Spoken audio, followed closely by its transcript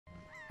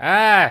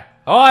Ah,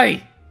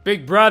 oi,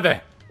 big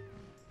brother.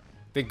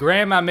 Did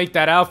Grandma make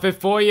that outfit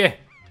for you?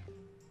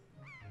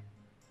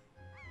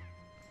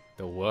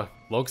 The what?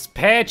 Looks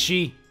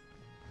patchy.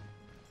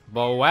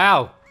 But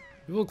wow,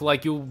 you look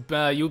like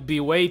you'd be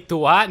way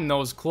too hot in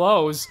those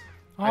clothes.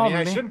 Oh, I mean,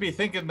 man. I shouldn't be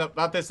thinking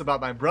about this about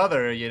my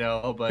brother, you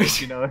know,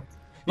 but, you know,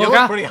 you Look,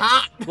 look pretty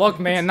hot. Look,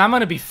 man, I'm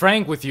gonna be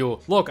frank with you.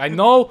 Look, I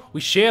know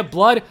we share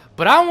blood,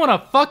 but I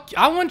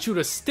want you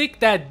to stick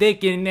that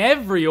dick in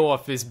every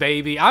orifice,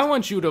 baby. I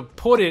want you to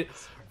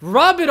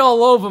rub it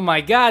all over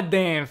my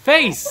goddamn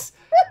face.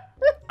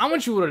 I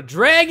want you to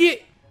drag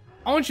it.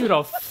 I want you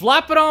to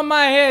flop it on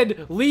my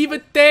head, leave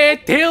it there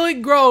till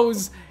it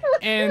grows,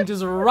 and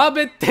just rub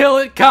it till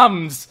it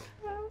comes.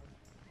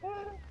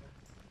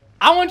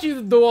 I want you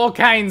to do all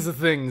kinds of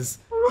things.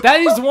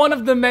 That is one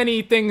of the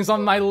many things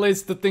on my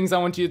list of things I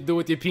want you to do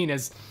with your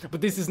penis.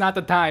 But this is not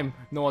the time,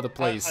 nor the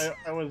place.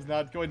 I was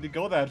not going to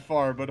go that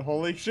far, but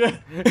holy shit.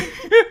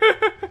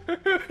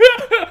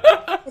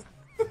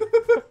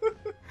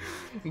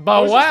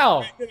 But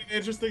wow. An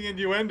interesting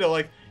innuendo,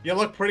 like, you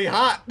look pretty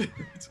hot.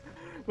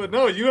 But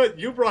no,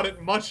 you brought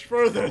it much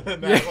further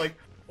than that, like,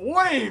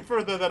 way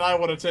further than I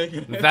would have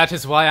taken it. That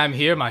is why I'm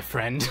here, my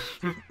friend.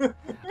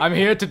 I'm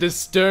here to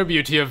disturb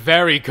you to your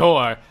very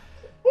core.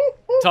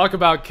 Talk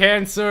about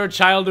cancer,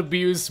 child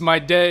abuse, my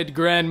dead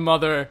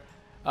grandmother.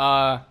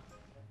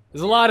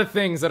 There's a lot of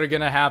things that are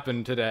gonna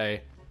happen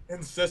today.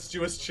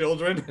 Incestuous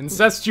children.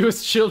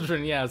 Incestuous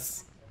children,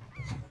 yes.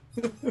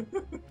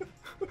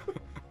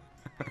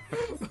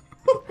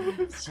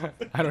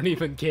 I don't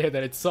even care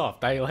that it's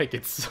soft. I like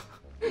it soft.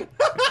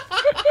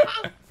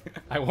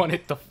 I want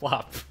it to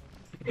flop.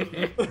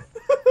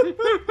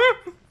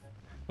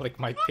 Like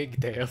my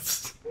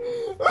pigtails.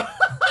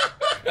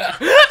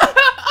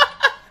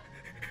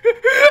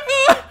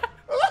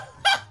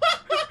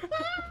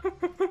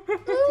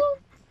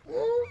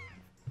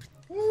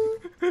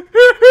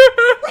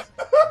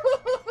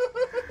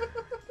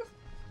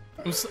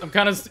 I'm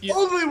kind of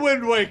only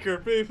Wind Waker,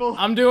 people.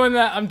 I'm doing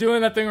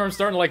that thing where I'm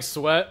starting to like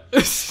sweat.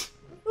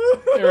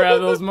 You're at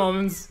those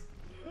moments.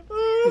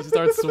 You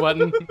start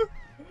sweating.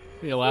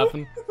 You're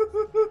laughing.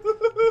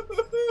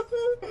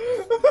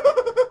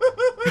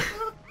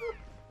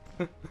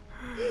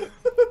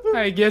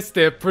 I guess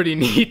they're pretty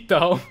neat,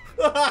 though.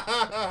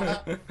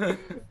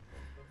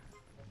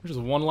 Just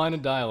one line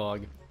of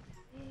dialogue.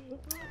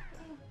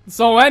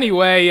 So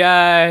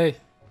anyway,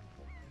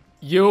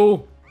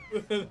 you...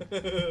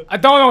 I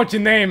don't know what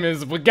your name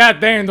is, but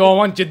goddamn do I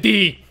want your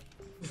D.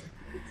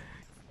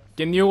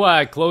 Can you,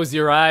 close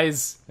your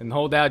eyes and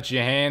hold out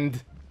your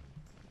hand?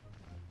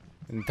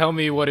 And tell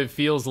me what it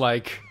feels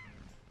like.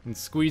 And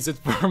squeeze it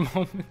for a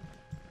moment.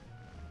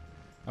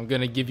 I'm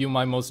gonna give you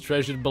my most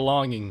treasured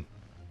belonging.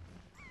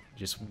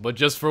 But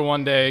just for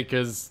one day,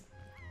 cause...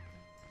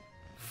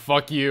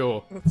 Fuck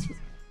you.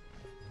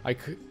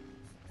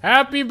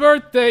 Happy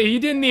birthday! He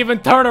didn't even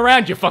turn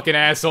around, you fucking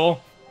asshole!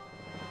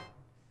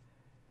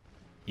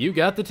 You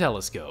got the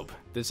telescope.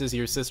 This is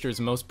your sister's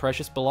most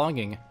precious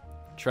belonging.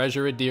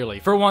 Treasure it dearly.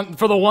 For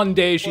the one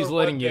day she's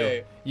letting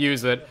you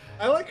use it.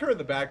 I like her in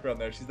the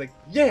background there. She's like,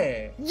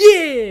 yeah!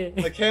 Yeah!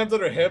 Like hands on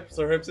her hips.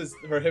 Her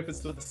hip is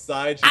to the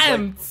side. She's I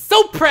am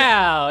so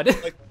proud!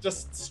 Like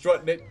just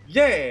strutting it.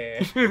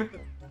 Yeah!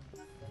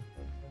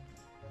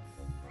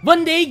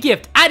 One day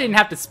gift. I didn't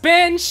have to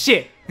spend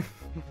shit.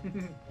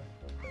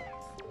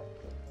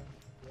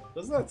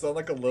 Doesn't that sound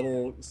like a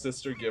little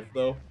sister gift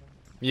though?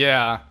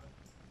 Yeah.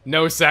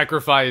 No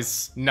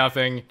sacrifice,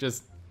 nothing,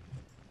 just...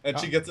 And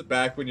she gets it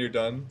back when you're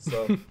done,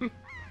 so...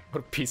 What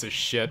a piece of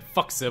shit.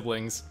 Fuck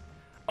siblings.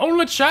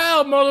 Only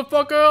child,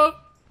 motherfucker!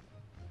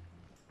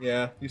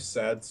 Yeah, you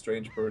sad,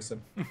 strange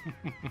person.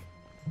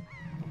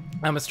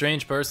 I'm a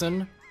strange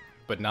person,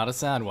 but not a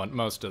sad one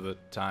most of the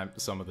time,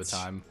 some of the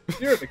time.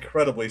 You're an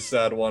incredibly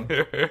sad one.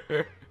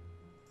 Mr.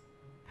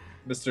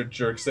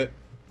 Jerksit.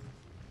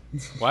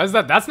 Why is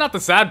that? That's not the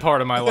sad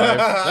part of my life.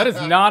 That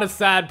is not a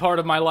sad part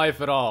of my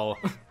life at all.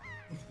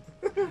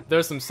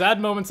 There's some sad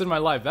moments in my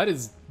life. That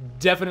is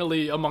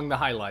definitely among the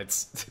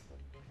highlights.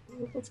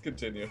 Let's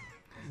continue.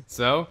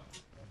 So,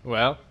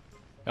 well,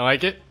 I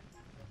like it.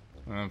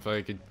 I don't know if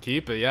I could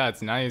keep it. Yeah,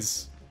 it's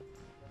nice.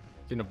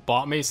 You gonna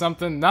bought me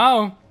something?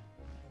 No.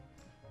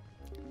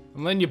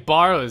 I'm letting you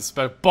borrow this,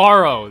 but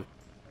borrow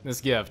this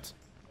gift.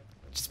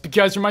 Just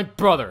because you're my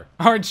brother.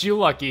 Aren't you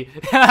lucky?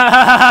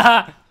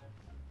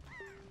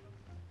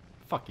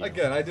 Fuck you.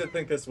 Again, I did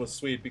think this was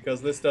sweet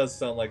because this does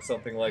sound like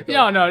something like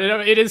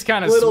no, it is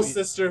kind of little sweet.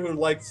 Sister who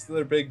likes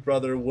their big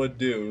brother would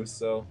do,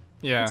 so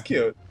yeah. It's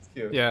cute. It's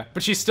cute. Yeah,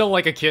 but she's still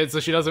like a kid, so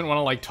she doesn't want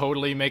to like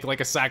totally make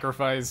like a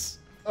sacrifice.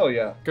 Oh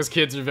yeah. Because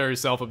kids are very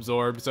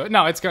self-absorbed, so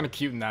no, it's kind of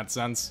cute in that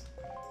sense.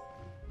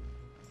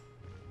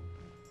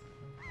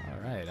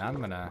 Alright,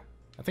 I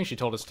think she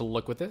told us to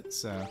look with it,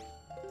 so...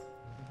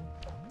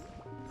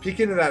 Peek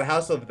into that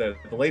house over there.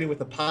 The lady with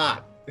the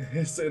pot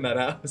is in that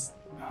house.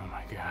 Oh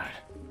my god.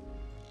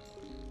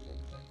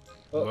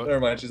 Oh, Look. never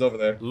mind. She's over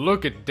there.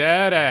 Look at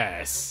that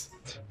ass.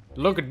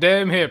 Look at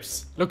them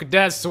hips. Look at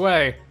that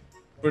sway.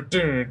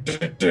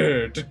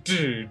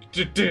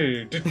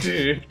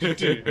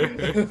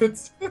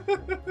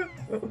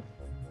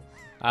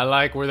 I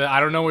like where I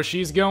don't know where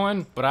she's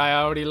going, but I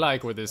already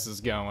like where this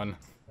is going.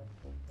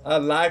 I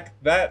like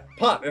that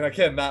pot, and I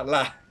cannot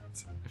lie.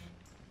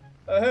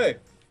 Hey,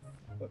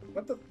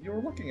 what the? You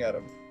were looking at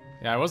him.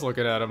 Yeah, I was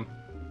looking at him.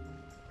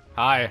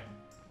 Hi.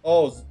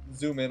 Oh,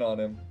 zoom in on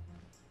him.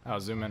 Oh,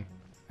 zoom in.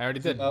 I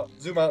already did.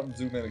 Zoom out and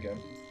zoom in again.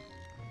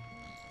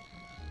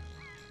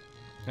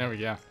 There we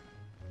go.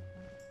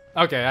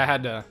 Okay, I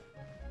had to...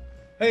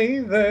 Hey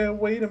there,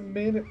 wait a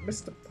minute,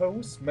 Mr.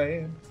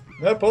 Postman.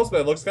 That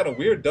postman looks kind of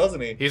weird, doesn't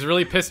he? He's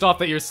really pissed off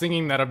that you're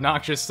singing that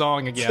obnoxious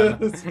song again.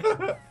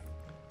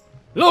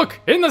 Look!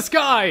 In the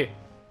sky!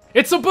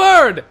 It's a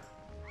bird!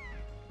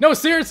 No,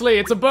 seriously,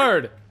 it's a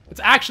bird.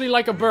 It's actually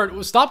like a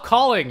bird. Stop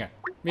calling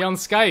me on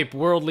Skype,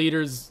 world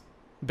leaders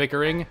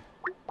bickering.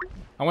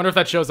 I wonder if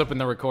that shows up in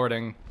the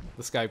recording,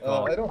 the Skype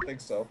call. I don't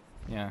think so.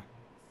 Yeah.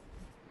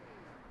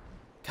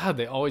 God,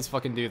 they always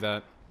fucking do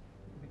that.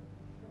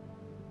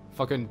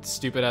 Fucking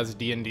stupid-ass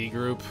D&D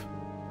group.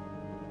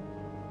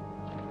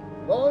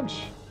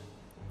 Launch!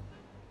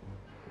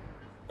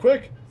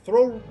 Quick!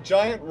 Throw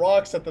giant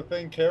rocks at the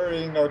thing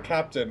carrying our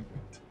captain.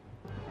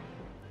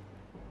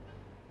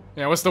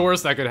 Yeah, what's the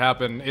worst that could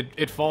happen?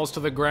 It falls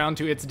to the ground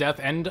to its death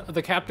and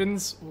the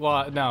captain's?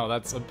 Well, no,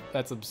 that's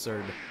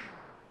absurd.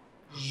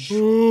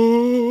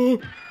 I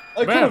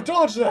could have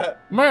dodged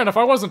that! Man, if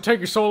I wasn't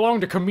taking so long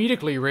to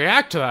comedically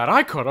react to that,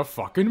 I could have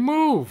fucking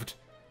moved.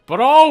 But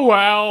oh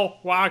well,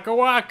 waka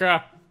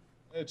waka.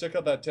 Hey, check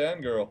out that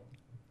tan girl.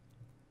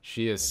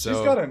 She is so...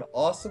 She's got an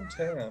awesome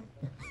tan.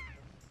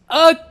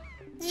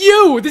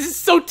 This is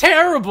so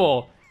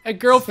terrible! A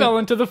girl fell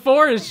into the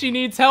forest, she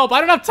needs help.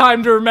 I don't have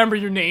time to remember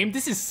your name,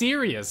 this is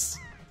serious.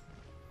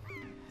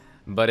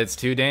 But it's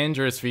too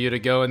dangerous for you to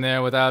go in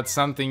there without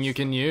something you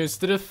can use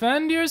to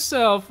defend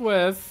yourself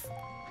with.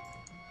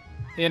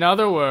 In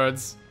other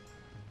words,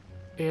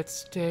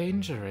 it's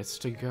dangerous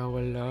to go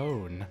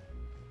alone.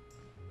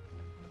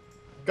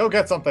 Go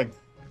get something.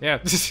 Yeah,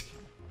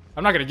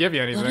 I'm not gonna give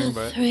you anything,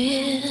 but...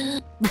 He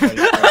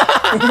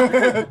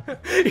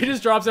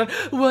just drops down,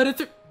 what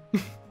a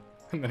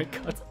and then it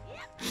cuts.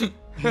 You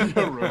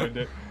ruined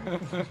it.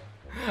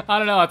 I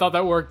don't know, I thought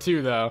that worked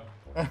too, though.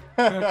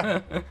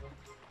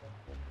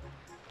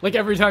 Like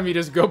every time you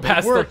just go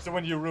past it worked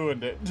when you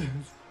ruined it.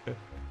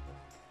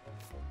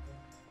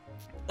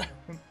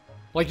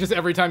 Like just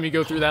every time you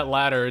go through that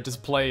ladder, it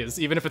just plays,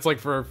 even if it's like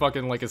for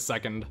fucking like a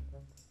second.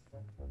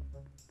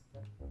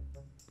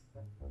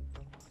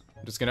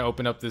 I'm just gonna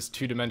open up this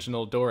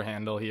two-dimensional door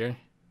handle here.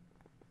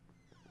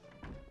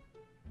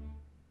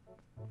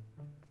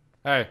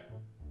 Hey.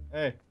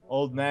 Hey,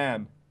 old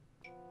man.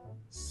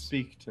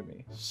 Speak to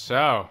me.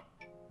 So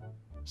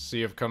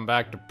you've come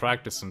back to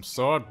practice some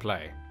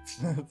swordplay.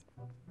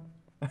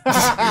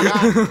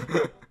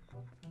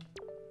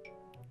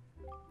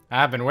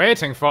 I've been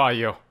waiting for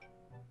you.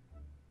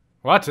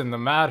 What is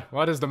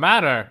the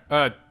matter?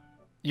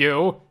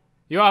 You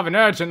have an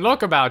urgent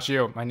look about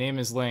you. My name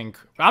is Link.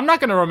 I'm not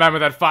gonna remember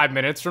that 5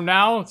 minutes from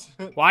now.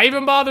 Why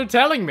even bother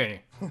telling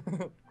me?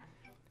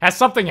 Has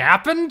something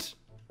happened?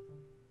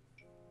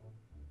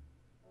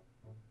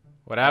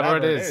 Whatever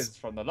it is.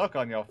 From the look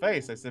on your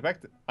face,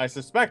 I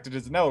suspect it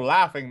is no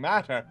laughing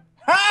matter.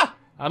 Ha!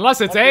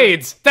 Unless it's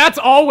AIDS. That's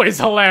always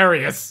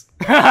hilarious.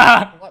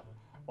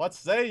 What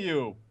say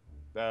you?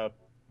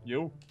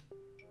 You?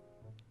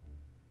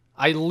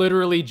 I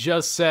literally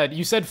just said,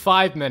 you said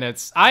 5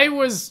 minutes. I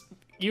was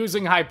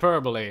using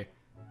hyperbole.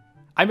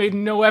 I made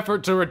no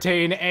effort to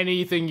retain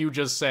anything you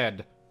just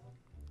said.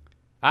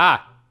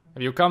 Ah,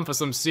 have you come for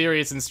some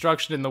serious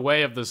instruction in the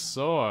way of the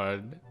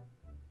sword?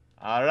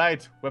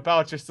 Alright, whip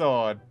out your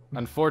sword.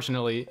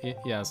 Unfortunately,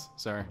 yes,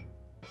 sir.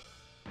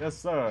 Yes,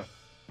 sir.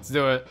 Let's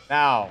do it.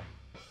 Now,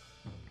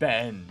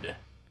 bend.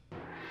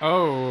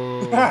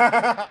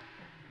 Oh.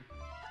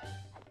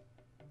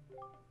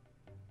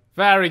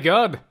 Very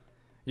good.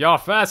 Your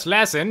first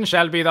lesson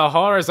shall be the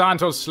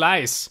horizontal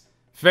slice.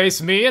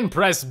 Face me and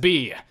press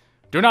B.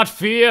 Do not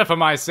fear for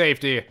my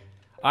safety.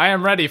 I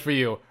am ready for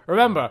you.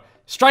 Remember,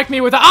 strike me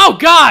with a— Oh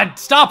God!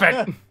 Stop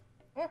it!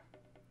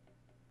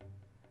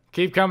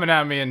 Keep coming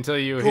at me until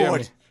you hear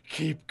me.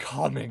 Keep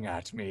coming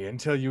at me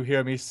until you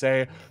hear me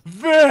say,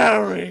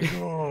 very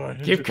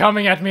good. Keep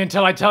coming at me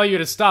until I tell you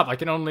to stop. I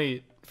can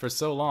only for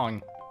so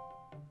long.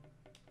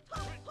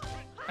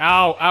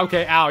 Ow,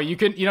 okay, ow. You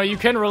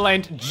can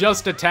relent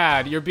just a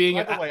tad. You're being—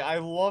 By the way, I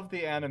love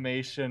the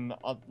animation,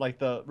 like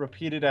the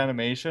repeated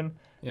animation.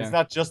 Yeah. It's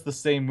not just the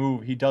same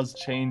move. He does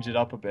change it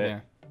up a bit.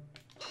 Yeah.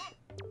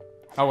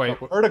 Oh, wait.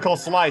 Vertical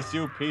slice,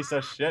 you piece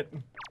of shit.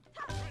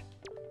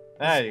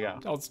 There you go.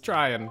 I was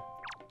trying.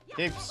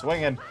 Keep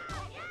swinging.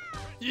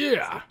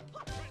 Yeah.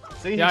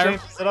 See, he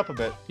changes it up a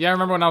bit. Yeah, I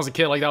remember when I was a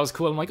kid, like, that was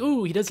cool. I'm like,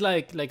 ooh, he does,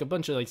 like a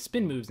bunch of, like,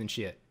 spin moves and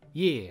shit.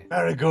 Yeah.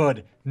 Very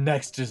good.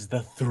 Next is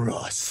the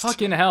thrust.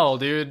 Fucking hell,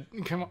 dude.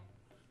 Come on.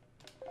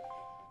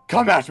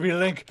 Come at me,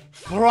 Link.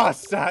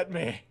 Thrust at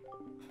me.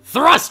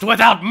 Thrust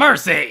without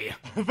mercy!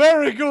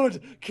 Very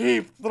good.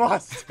 Keep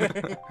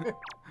thrusting.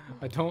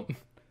 I don't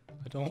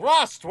I don't...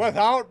 Thrust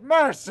without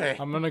mercy!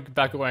 I'm gonna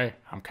back away.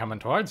 I'm coming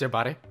towards you,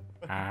 buddy.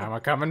 I'm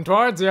coming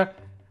towards you.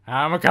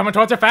 I'm coming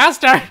towards you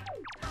faster!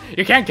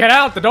 You can't get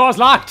out, the door's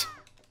locked!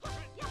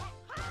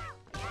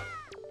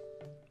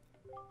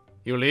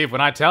 You leave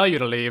when I tell you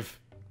to leave.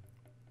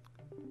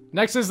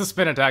 Next is the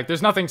spin attack.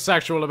 There's nothing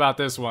sexual about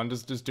this one.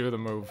 Just do the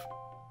move.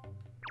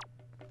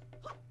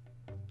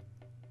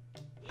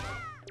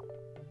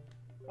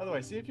 By the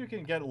way, see if you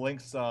can get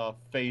Link's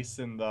face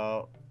in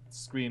the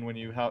screen when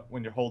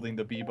you're holding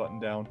the B button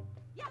down.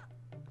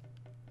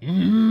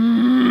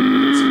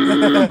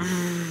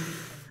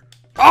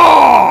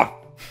 Oh!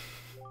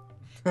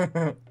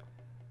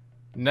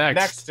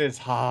 Next is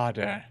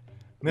harder.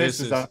 This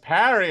is a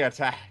parry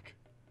attack.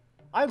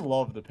 I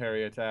love the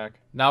parry attack.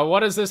 Now,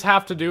 what does this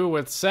have to do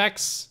with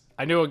sex?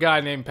 I knew a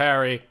guy named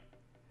Parry.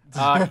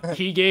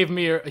 He gave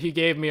me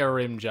a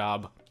rim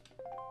job.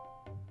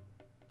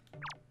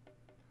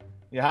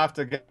 You have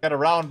to get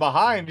around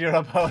behind your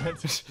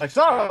opponent, like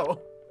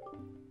so.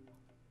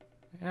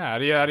 Yeah, how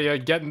do you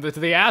get into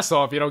the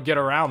asshole if you don't get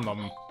around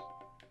them?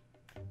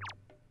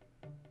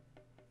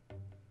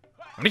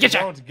 I'm gonna get you.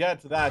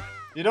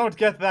 You don't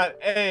get that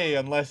A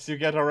unless you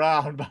get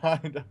around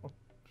behind them.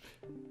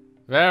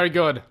 Very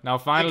good. Now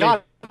finally, you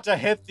got to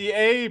hit the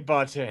A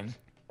button.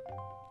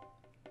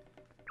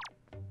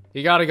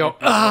 You gotta go.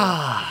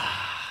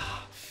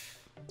 Ah!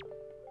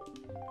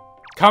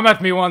 Come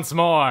at me once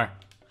more.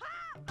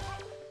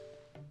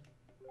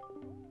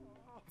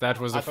 That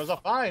was a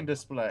fine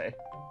display.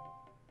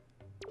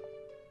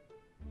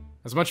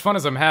 As much fun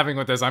as I'm having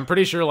with this, I'm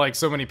pretty sure like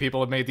so many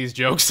people have made these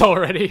jokes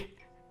already.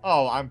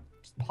 Oh, I'm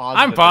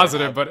positive. I'm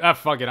positive, but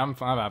fuck it, I'm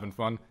having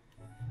fun.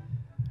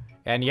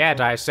 And yet,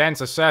 I sense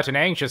a certain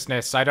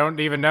anxiousness. I don't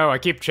even know. I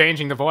keep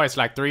changing the voice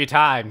like 3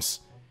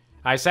 times.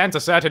 I sense a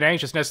certain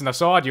anxiousness in the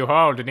sword you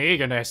hold, an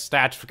eagerness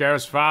that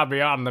goes far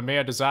beyond the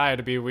mere desire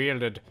to be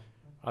wielded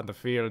on the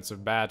fields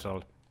of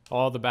battle.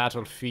 All the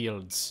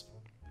battlefields.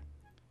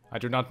 I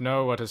do not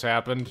know what has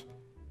happened.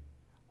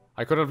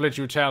 I could have let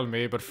you tell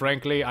me, but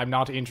frankly, I'm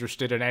not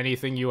interested in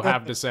anything you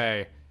have to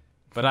say.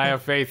 But I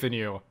have faith in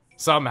you.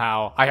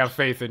 Somehow, I have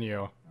faith in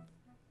you.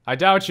 I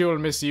doubt you will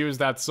misuse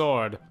that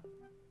sword.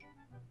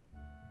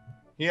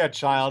 Here,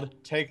 child,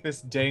 take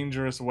this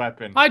dangerous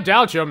weapon. I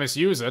doubt you'll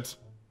misuse it.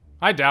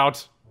 I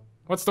doubt.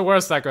 What's the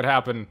worst that could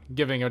happen?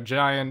 Giving a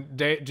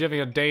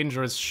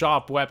dangerous,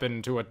 sharp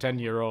weapon to a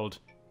 10-year-old.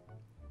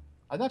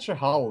 I'm not sure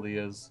how old he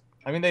is.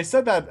 I mean, they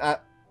said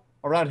that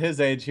around his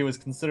age he was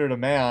considered a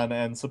man,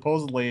 and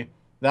supposedly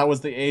that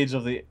was the age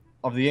of the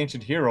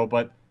ancient hero.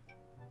 But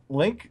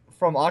Link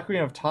from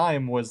Ocarina of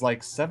Time was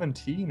like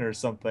 17 or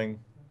something.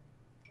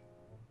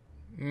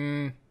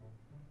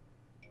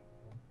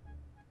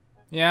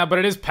 Yeah, but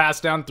it is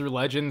passed down through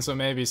legend, so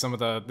maybe some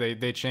of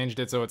they changed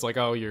it so it's like,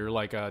 oh, you're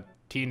like a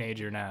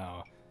teenager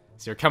now.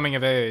 So you're coming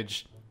of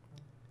age.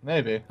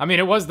 Maybe. I mean,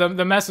 it was the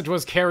message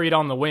was carried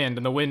on the wind,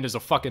 and the wind is a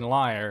fucking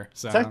liar,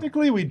 so...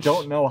 Technically, we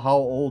don't know how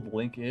old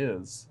Link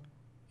is.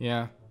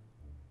 Yeah.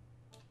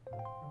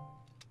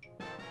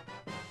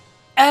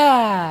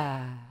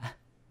 Ah!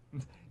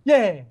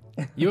 Yeah!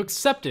 You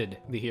accepted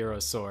the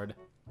hero's sword.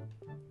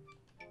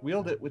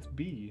 Wield it with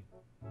B.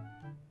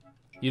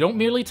 You don't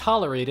merely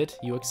tolerate it,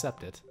 you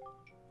accept it.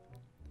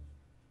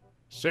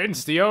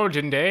 Since the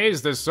olden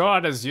days, the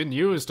sword has been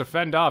used to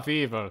fend off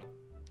evil.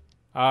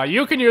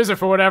 You can use it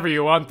for whatever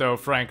you want, though,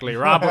 frankly.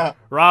 Rob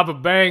a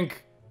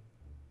bank,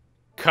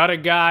 cut a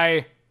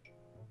guy,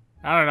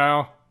 I don't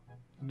know.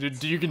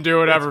 You can do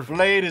whatever. Its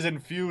blade is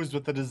infused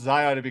with the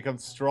desire to become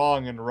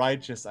strong and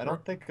righteous. I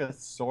don't think a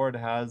sword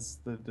has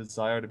the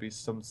desire to be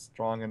some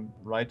strong and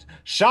righteous.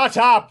 Shut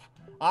up!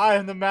 I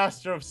am the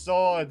master of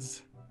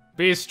swords.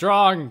 Be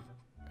strong.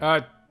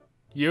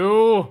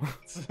 You?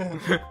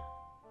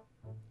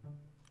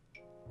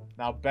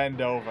 Now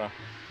bend over.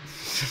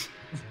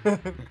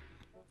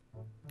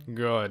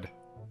 Good.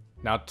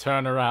 Now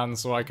turn around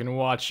so I can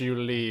watch you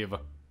leave.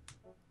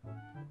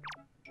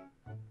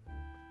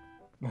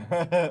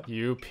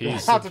 You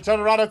piece You have to turn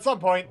around at some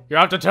point. You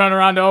have to turn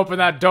around to open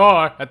that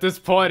door. At this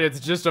point, it's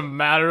just a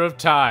matter of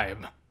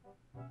time.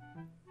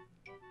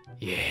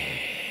 Yeah.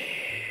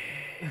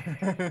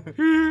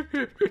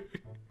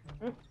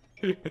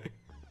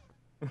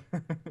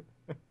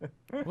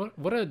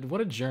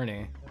 What a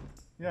journey.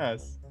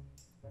 Yes.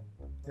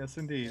 Yes,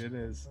 indeed, it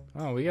is.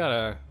 Oh, we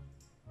gotta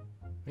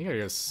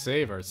go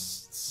save our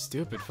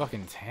stupid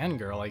fucking tan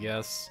girl, I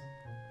guess.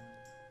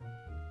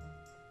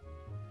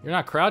 You're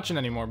not crouching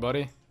anymore,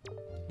 buddy.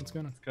 What's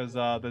going on? It's because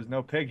there's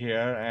no pig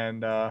here,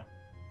 and oh,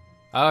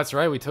 that's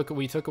right. We took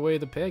away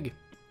the pig.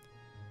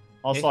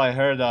 Also, I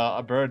heard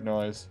a bird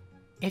noise.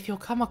 If you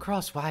come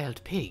across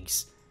wild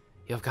pigs,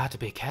 you've got to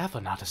be careful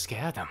not to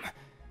scare them.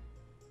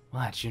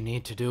 What you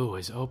need to do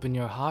is open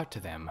your heart to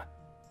them.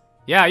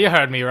 Yeah, you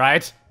heard me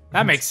right.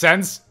 That makes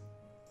sense.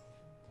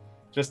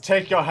 Just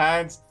take your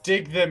hands,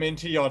 dig them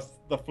into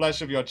the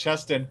flesh of your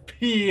chest, and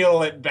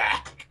peel it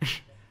back.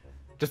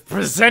 Just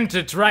present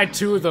it right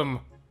to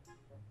them.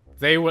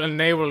 They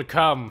will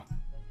come.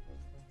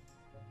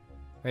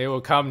 They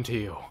will come to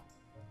you.